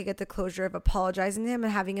like I could get the closure of apologizing to him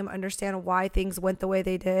and having him understand why things went the way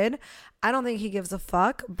they did. I don't think he gives a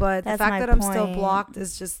fuck, but the fact that I'm still blocked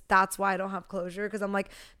is just, that's why I don't have closure. Cause I'm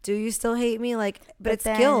like, do you still hate me? Like, but it's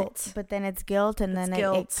guilt. But then it's guilt. And then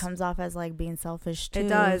it comes off as like being selfish too. It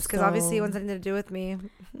does. Cause obviously it wants something to do with me.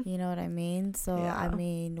 You know what I mean? So, I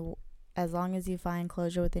mean, as long as you find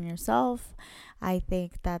closure within yourself, I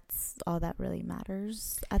think that's all that really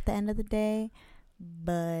matters at the end of the day.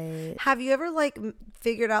 But have you ever like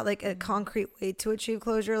figured out like a concrete way to achieve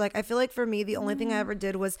closure? Like, I feel like for me, the only thing I ever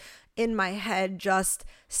did was in my head just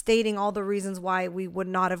stating all the reasons why we would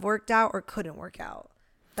not have worked out or couldn't work out.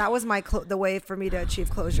 That was the way for me to achieve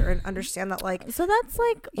closure and understand that, like, so that's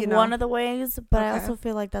like one of the ways, but I also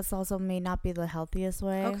feel like that's also may not be the healthiest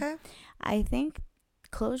way. Okay. I think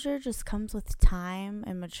closure just comes with time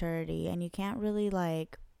and maturity, and you can't really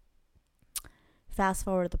like fast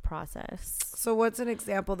forward the process. So what's an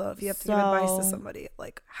example though, if you have to give advice to somebody,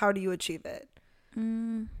 like how do you achieve it?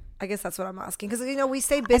 I guess that's what I'm asking, because we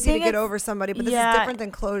stay busy to get over somebody, but this is different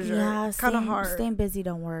than closure. It's kind of hard. Staying busy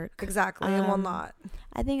don't work. Exactly. And will not.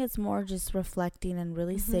 I think it's more just reflecting and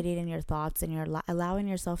really sitting in your thoughts, and you're allowing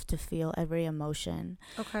yourself to feel every emotion.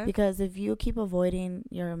 Okay. Because if you keep avoiding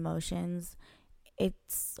your emotions,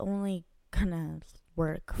 it's only gonna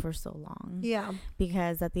work for so long. Yeah.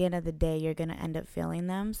 Because at the end of the day, you're gonna end up feeling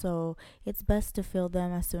them. So it's best to feel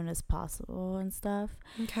them as soon as possible and stuff.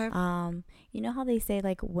 Okay. You know how they say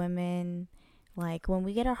like women, like when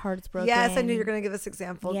we get our hearts broken. Yes, I knew you were gonna give this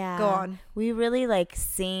example. Yeah. Go on. We really like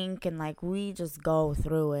sink and like we just go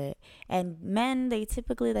through it. And men, they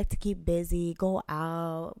typically like to keep busy, go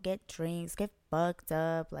out, get drinks, get fucked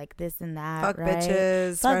up, like this and that. Fuck right?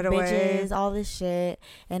 bitches, Fuck right bitches, away. all this shit.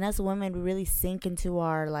 And us women, we really sink into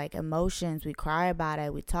our like emotions. We cry about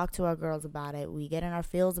it. We talk to our girls about it. We get in our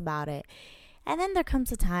feels about it. And then there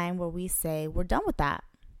comes a time where we say we're done with that,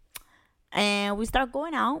 and we start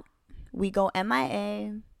going out. We go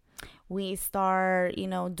MIA. We start,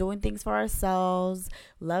 doing things for ourselves,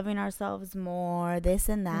 loving ourselves more, this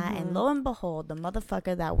and that. And lo and behold, the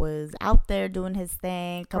motherfucker that was out there doing his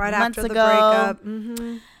thing a couple months ago, right after the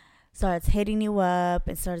breakup, starts hitting you up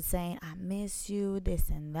and starts saying, I miss you, this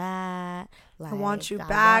and that. Like, I want you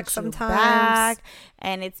back sometimes.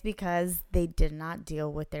 And it's because they did not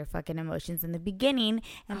deal with their fucking emotions in the beginning.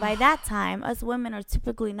 And by that time, us women are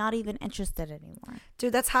typically not even interested anymore.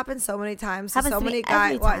 Dude, that's happened so many times. So many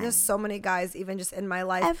guys, there's so many guys, even just in my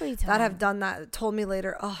life, that have done that, told me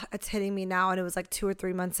later, oh, it's hitting me now. And it was like 2 or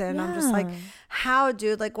 3 months in. And I'm just like, how,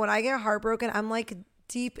 dude? Like when I get heartbroken, I'm like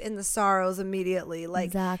deep in the sorrows immediately. Like,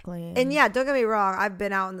 exactly. And yeah, don't get me wrong, I've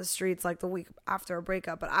been out in the streets like the week after a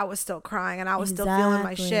breakup, but I was still crying and I was still feeling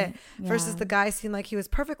my shit. Versus the guy seemed like he was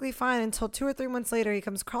perfectly fine until 2 or 3 months later he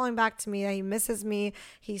comes crawling back to me that he misses me,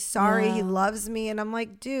 he's sorry, he loves me, and I'm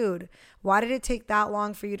like, dude, why did it take that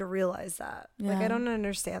long for you to realize that? Like, I don't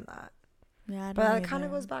understand that. Yeah, but it kind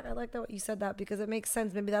of goes back. I like that you said that, because it makes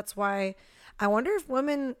sense. Maybe that's why. I wonder if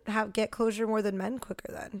women get closure more than men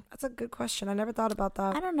quicker then. That's a good question. I never thought about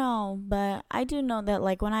that. I don't know, but I do know that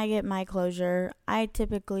like when I get my closure, I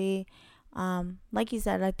typically, like you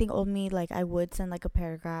said, I think me, like I would send like a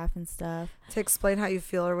paragraph and stuff. To explain how you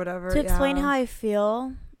feel or whatever. To explain how I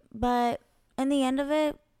feel. But in the end of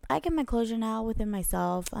it, I get my closure now within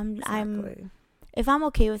myself. If I'm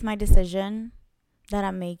okay with my decision that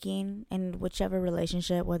I'm making in whichever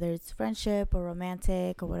relationship, whether it's friendship or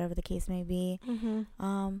romantic or whatever the case may be,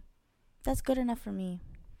 that's good enough for me.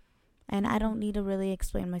 And I don't need to really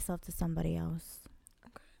explain myself to somebody else.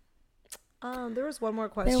 Okay. There was one more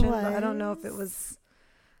question, but I don't know if it was.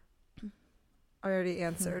 I already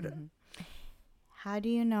answered. How do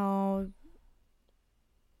you know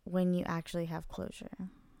when you actually have closure?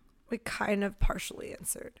 We kind of partially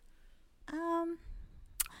answered.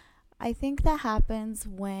 I think that happens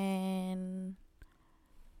when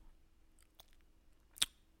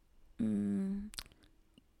you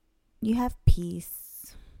have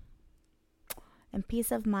peace and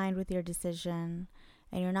peace of mind with your decision,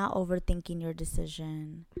 and you're not overthinking your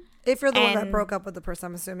decision. If you're the one that broke up with the person,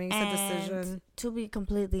 I'm assuming you said decision. To be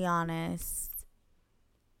completely honest,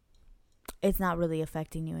 it's not really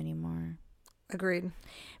affecting you anymore. Agreed.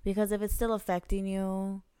 Because if it's still affecting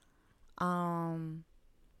you, I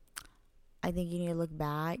think you need to look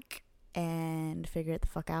back and figure it the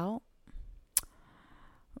fuck out.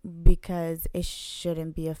 Because it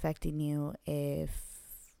shouldn't be affecting you if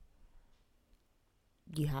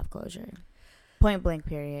you have closure. Point blank,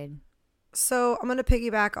 period. So I'm going to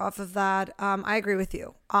piggyback off of that. I agree with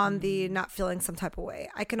you on the not feeling some type of way.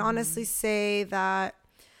 I can honestly say that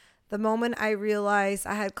the moment I realized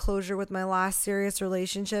I had closure with my last serious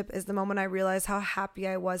relationship is the moment I realized how happy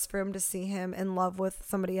I was for him to see him in love with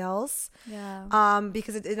somebody else. Yeah.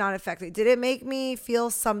 Because it did not affect me. Did it make me feel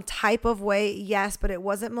some type of way? Yes, but it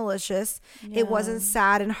wasn't malicious. Yeah. It wasn't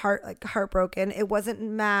sad and heartbroken. It wasn't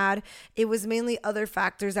mad. It was mainly other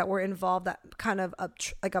factors that were involved that kind of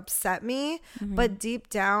upset me. Mm-hmm. But deep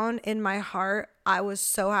down in my heart, I was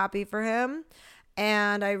so happy for him.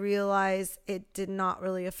 And I realized it did not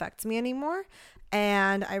really affect me anymore.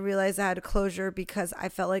 And I realized I had closure because I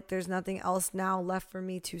felt like there's nothing else now left for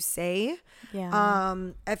me to say. Yeah.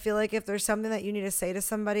 I feel like if there's something that you need to say to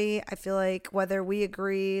somebody, I feel like whether we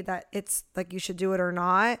agree that it's like you should do it or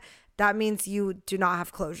not, that means you do not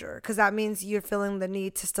have closure. Because that means you're feeling the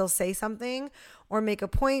need to still say something or make a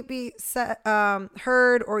point be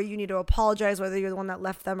heard, or you need to apologize whether you're the one that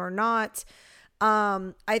left them or not.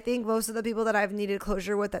 I think most of the people that I've needed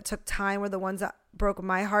closure with that took time were the ones that broke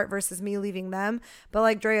my heart versus me leaving them. But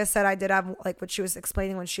like Drea said, I did have like what she was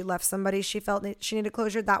explaining when she left somebody, she felt she needed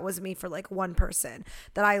closure. That was me for like one person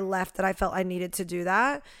that I left that I felt I needed to do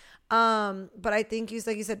that. But I think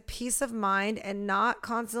like you said, peace of mind and not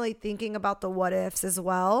constantly thinking about the what ifs as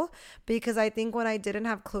well. Because I think when I didn't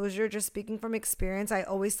have closure, just speaking from experience, I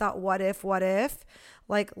always thought, what if,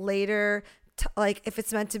 like later, like if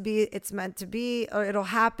it's meant to be, it's meant to be, or it'll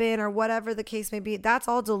happen, or whatever the case may be. That's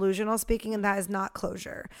all delusional speaking, and that is not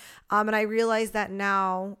closure. And I realize that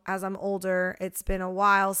now as I'm older. It's been a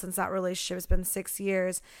while since that relationship. It's been 6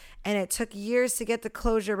 years, and it took years to get the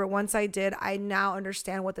closure, but once I did, I now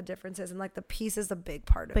understand what the difference is, and like the peace is a big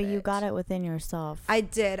part of it. But you got it within yourself. I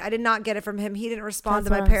did not get it from him. He didn't respond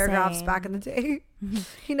to my paragraphs back in the day.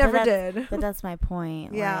 He never did. But that's my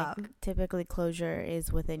point. Yeah. Like, typically closure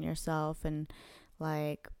is within yourself, and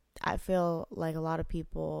like I feel like a lot of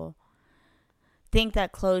people think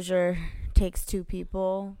that closure takes two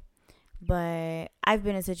people, but I've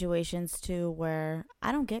been in situations too where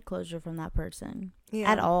I don't get closure from that person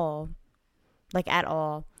at all. Like at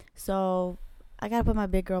all. So I gotta put my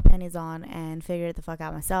big girl panties on and figure it the fuck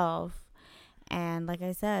out myself. And like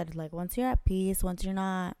I said, like once you're at peace, once you're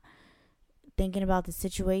not thinking about the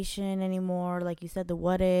situation anymore, like you said, the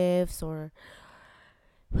what ifs or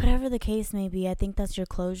whatever the case may be, I think that's your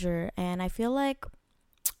closure. And I feel like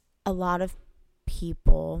a lot of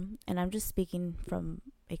people, and I'm just speaking from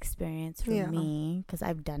experience for me because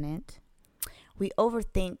I've done it, we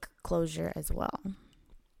overthink closure as well,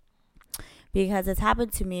 because it's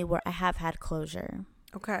happened to me where I have had closure.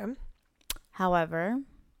 Okay. However,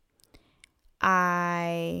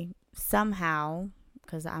 I somehow,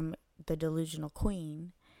 because I'm the delusional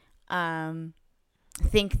queen,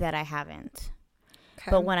 think that I haven't. Okay.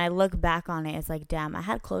 But when I look back on it, it's like, damn, I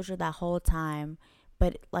had closure that whole time.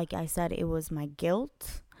 But like I said, it was my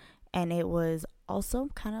guilt, and it was also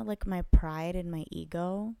kind of like my pride and my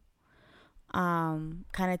ego kind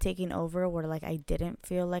of taking over, where like I didn't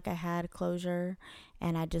feel like I had closure,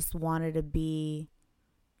 and I just wanted to be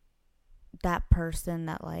that person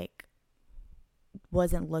that like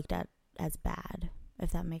wasn't looked at as bad,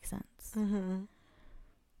 if that makes sense. Mm-hmm.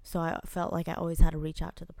 So I felt like I always had to reach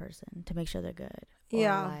out to the person to make sure they're good.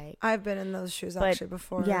 Yeah, like, I've been in those shoes actually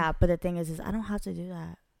before. Yeah, but the thing is I don't have to do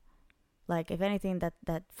that. Like, if anything,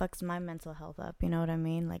 that fucks my mental health up. You know what I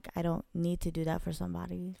mean? Like, I don't need to do that for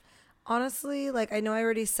somebody. Honestly, like, I know I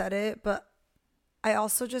already said it, but I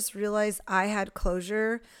also just realized I had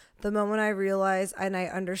closure the moment I realized and I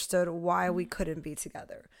understood why we couldn't be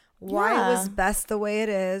together. why it was best the way it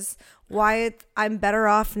is, I'm better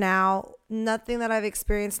off now. Nothing that I've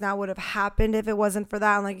experienced now would have happened if it wasn't for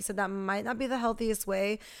that. And like you said, that might not be the healthiest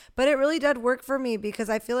way, but it really did work for me, because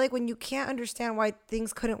I feel like when you can't understand why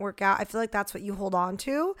things couldn't work out, I feel like that's what you hold on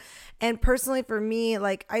to. And personally for me,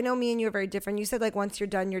 like, I know me and you are very different. You said like once you're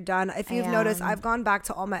done, you're done. If you've noticed, I've gone back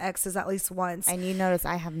to all my exes at least once. And you notice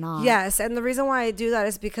I have not. Yes. And the reason why I do that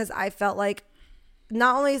is because I felt like,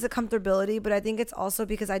 not only is it comfortability, but I think it's also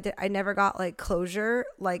because I never got like closure.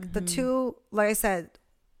 Like the two, like I said,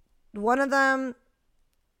 one of them,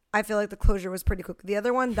 I feel like the closure was pretty quick. The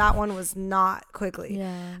other one, that one was not quickly.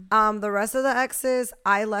 Yeah. The rest of the exes,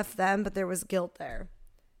 I left them, but there was guilt there.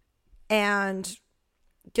 And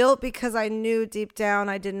guilt because I knew deep down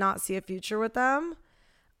I did not see a future with them.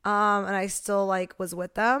 And I still like was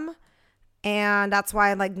with them. And that's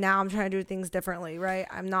why like now I'm trying to do things differently, right?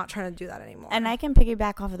 I'm not trying to do that anymore. And I can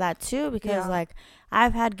piggyback off of that too, because like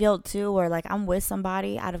I've had guilt too, where like I'm with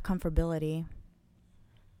somebody out of comfortability,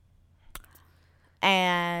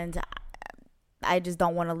 and I just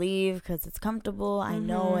don't want to leave because it's comfortable. I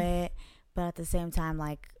know it, but at the same time,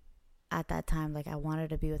 like at that time, like I wanted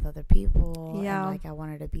to be with other people, and like I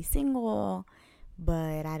wanted to be single.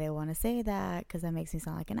 But I didn't want to say that because that makes me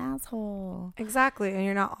sound like an asshole. Exactly. And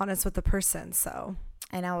you're not honest with the person, so.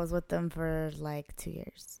 And I was with them for like 2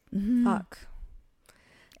 years. Fuck.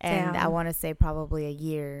 And I want to say probably a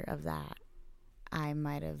year of that, I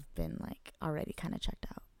might have been like already kind of checked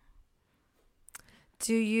out.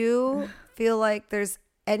 Do you feel like there's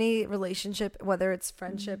any relationship, whether it's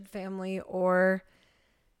friendship, family, or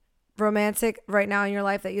romantic right now in your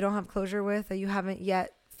life that you don't have closure with, that you haven't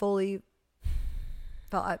yet fully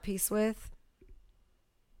felt at peace with?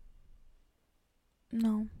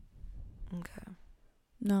 No. Okay.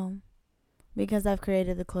 No. Because I've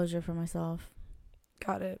created the closure for myself.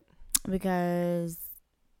 Got it. Because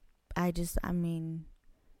I mean,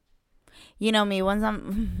 you know me, once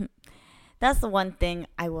I'm, that's the one thing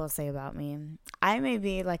I will say about me. I may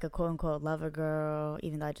be like a quote unquote lover girl,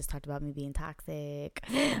 even though I just talked about me being toxic.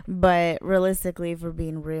 But realistically, for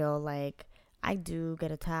being real, like, I do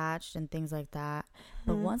get attached and things like that.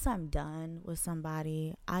 But once I'm done with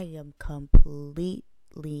somebody, I am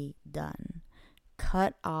completely done.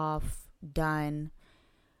 Cut off, done.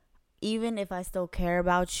 Even if I still care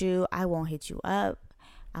about you, I won't hit you up.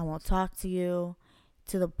 I won't talk to you,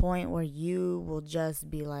 to the point where you will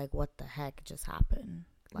just be like, what the heck just happened?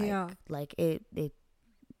 Like it's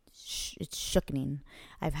shookening.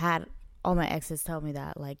 I've had all my exes tell me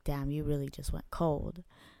that, like, damn, you really just went cold.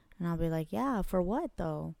 And I'll be like, yeah, for what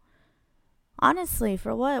though? Honestly,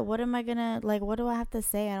 for what? What am I gonna, like, what do I have to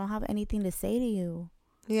say? I don't have anything to say to you.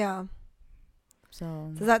 Yeah.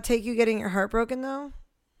 So. Does that take you getting your heart broken though?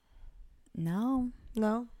 No.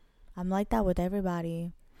 No? I'm like that with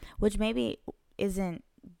everybody, which maybe isn't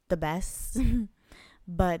the best,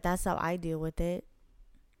 but that's how I deal with it.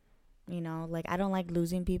 You know, like, I don't like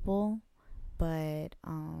losing people, but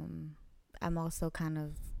I'm also kind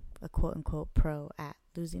of a quote unquote pro at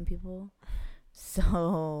losing people,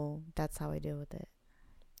 so that's how I deal with it.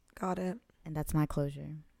 Got it. And that's my closure.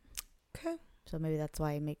 Okay. So maybe that's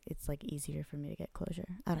why it's like easier for me to get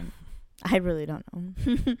closure. I really don't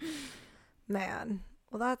know. Man,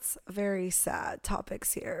 well, that's very sad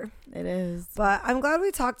topics here. It is, but I'm glad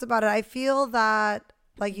we talked about it. I feel that,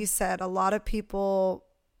 like you said, a lot of people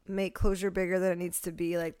make closure bigger than it needs to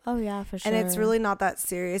be. Like, oh yeah, for sure. And it's really not that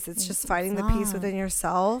serious. It's just finding the peace within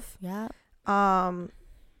yourself. Yeah.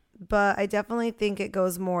 But I definitely think it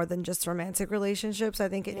goes more than just romantic relationships. I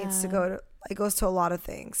think it needs to it goes to a lot of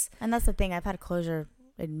things. And that's the thing. I've had closure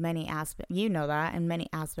in many aspects. You know that, in many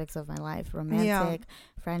aspects of my life. Romantic,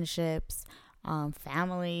 friendships,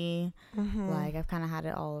 family. Like, I've kind of had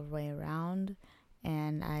it all the way around.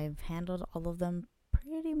 And I've handled all of them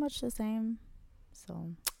pretty much the same.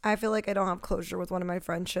 So I feel like I don't have closure with one of my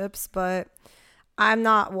friendships, but I'm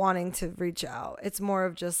not wanting to reach out. It's more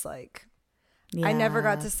of just like, I never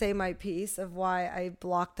got to say my piece of why I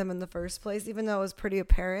blocked them in the first place, even though it was pretty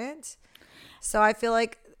apparent. So I feel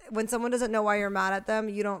like when someone doesn't know why you're mad at them,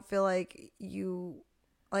 you don't feel like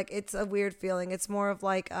it's a weird feeling. It's more of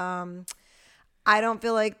like, I don't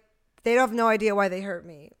feel like they don't have no idea why they hurt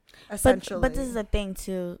me, essentially. But this is the thing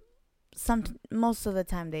too. Most of the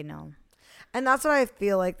time they know. And that's what I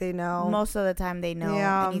feel like they know. Most of the time they know.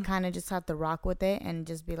 Yeah. And you kind of just have to rock with it and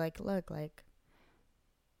just be like, look, like,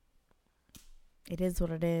 it is what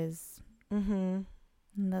it is. Mm-hmm.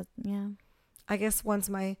 And that, yeah. I guess once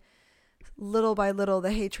my little by little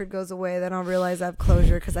the hatred goes away, then I'll realize I have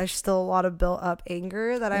closure, because I still a lot of built up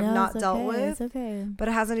anger that I've not dealt with. It's okay. But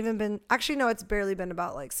it hasn't even been, actually no, it's barely been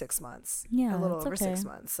about like 6 months. Yeah, a little over 6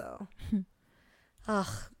 months. So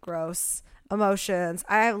ugh, gross emotions.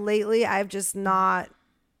 I've just not,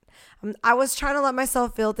 I was trying to let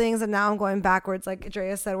myself feel things, and now I'm going backwards. Like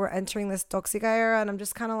Drea said, we're entering this Toxica era, and I'm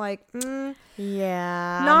just kind of like,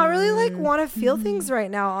 yeah, not really like want to feel things right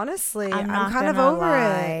now. Honestly, I'm kind of over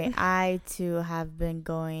it. I too have been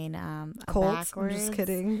going cold. backwards. I'm just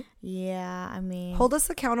kidding. Yeah, I mean, hold us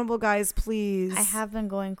accountable, guys, please. I have been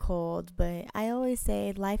going cold, but I always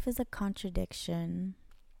say life is a contradiction.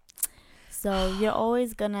 So you're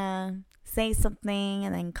always gonna say something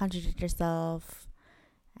and then contradict yourself,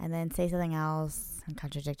 and then say something else and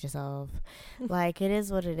contradict yourself. Like, it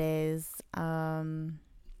is what it is.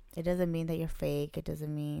 It doesn't mean that you're fake. It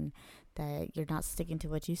doesn't mean that you're not sticking to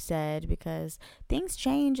what you said, because things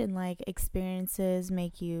change, and like experiences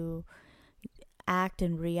make you act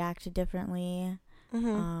and react differently.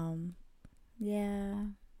 Yeah.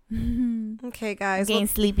 Okay, guys, I'm getting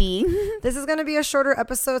sleepy. This is gonna be a shorter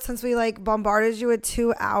episode, since we like bombarded you with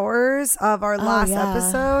 2 hours of our last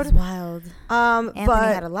episode. It's wild. Anthony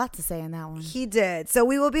but had a lot to say in that one. He did. So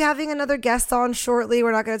we will be having another guest on shortly.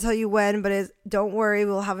 We're not going to tell you when, but don't worry,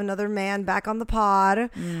 we'll have another man back on the pod.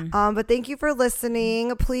 But thank you for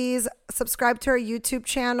listening. Please subscribe to our YouTube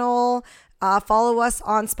channel. Follow us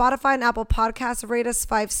on Spotify and Apple Podcasts. Rate us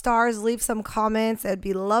 5 stars. Leave some comments. It'd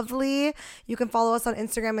be lovely. You can follow us on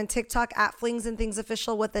Instagram and TikTok at Flings and Things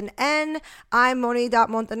Official with an N. I'm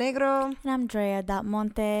Moni.Montenegro. And I'm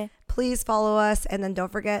Drea.Monte. Please follow us, and then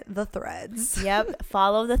don't forget the threads. Yep.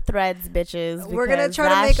 Follow the threads, bitches. We're going to try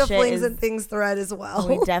to make a Flings and Things thread as well.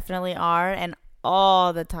 We definitely are. And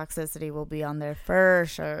all the toxicity will be on there for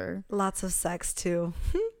sure. Lots of sex too.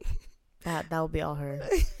 That will be all her.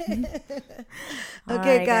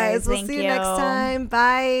 Okay, guys. We'll see you next time.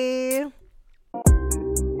 Bye.